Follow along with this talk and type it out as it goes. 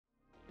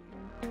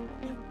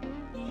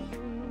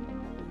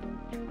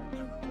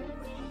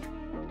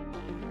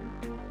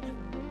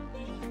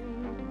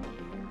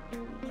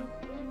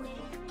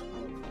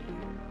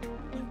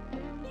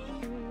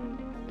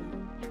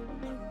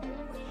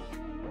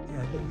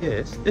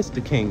Yeah, it's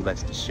the King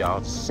Lester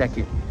Shaw,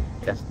 second.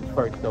 That's the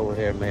first over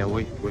there, man.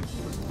 We're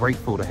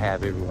grateful to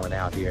have everyone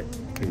out here.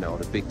 You know,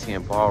 the Big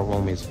Ten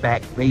Ballroom is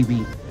back,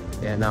 baby,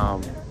 and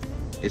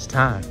it's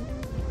time.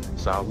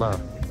 It's all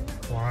love.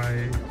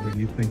 Why, when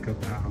you think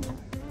about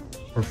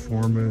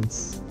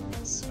performance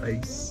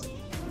space,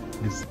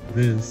 is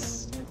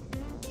this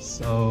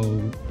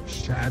so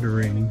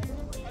shattering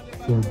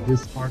for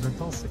this part of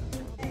Tulsa?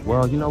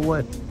 Well, you know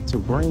what? To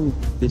bring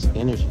this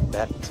energy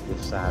back to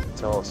this side of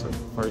Tulsa,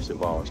 first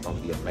of all, it's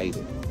going to be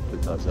amazing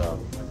because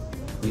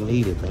we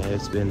need it, man.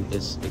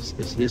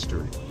 It's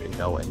history, you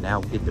know, and now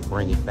we get to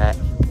bring it back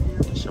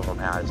and show them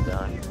how it's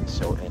done,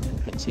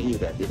 and continue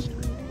that history.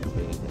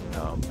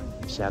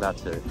 And shout out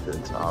to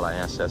all our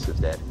ancestors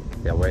that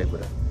were able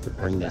to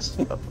bring this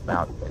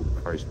about in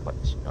the first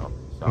place, you know.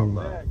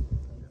 So,